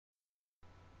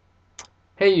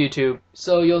Hey YouTube,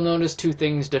 so you'll notice two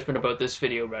things different about this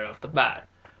video right off the bat.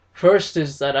 First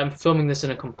is that I'm filming this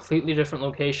in a completely different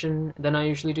location than I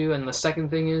usually do, and the second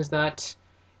thing is that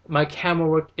my camera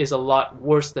work is a lot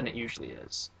worse than it usually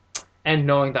is. And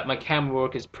knowing that my camera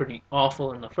work is pretty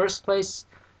awful in the first place,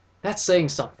 that's saying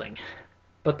something.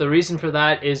 But the reason for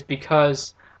that is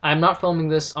because I'm not filming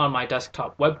this on my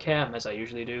desktop webcam as I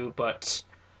usually do, but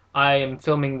I am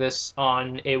filming this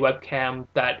on a webcam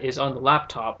that is on the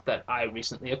laptop that I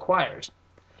recently acquired.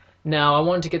 Now, I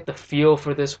wanted to get the feel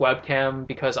for this webcam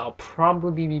because I'll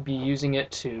probably be using it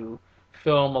to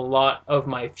film a lot of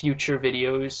my future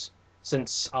videos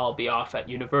since I'll be off at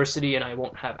university and I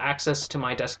won't have access to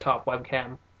my desktop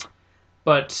webcam.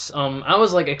 But I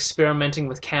was like experimenting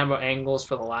with camera angles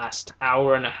for the last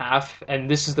hour and a half, and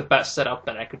this is the best setup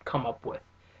that I could come up with.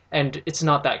 And it's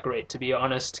not that great, to be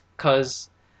honest, because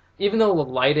even though the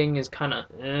lighting is kind of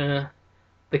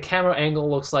the camera angle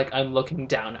looks like I'm looking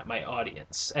down at my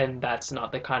audience, and that's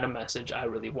not the kind of message I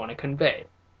really want to convey.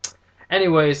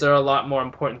 Anyways, there are a lot more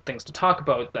important things to talk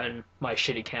about than my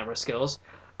shitty camera skills.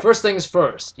 First things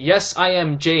first, Yes, I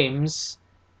Am James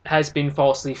has been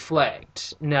falsely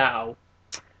flagged. Now,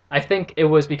 I think it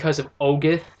was because of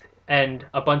Ogith and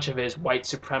a bunch of his white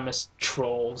supremacist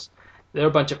trolls. They're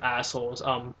a bunch of assholes.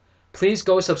 Please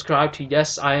go subscribe to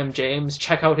Yes, I Am James.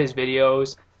 Check out his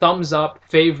videos. Thumbs up,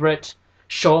 favorite,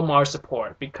 show him our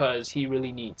support because he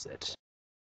really needs it.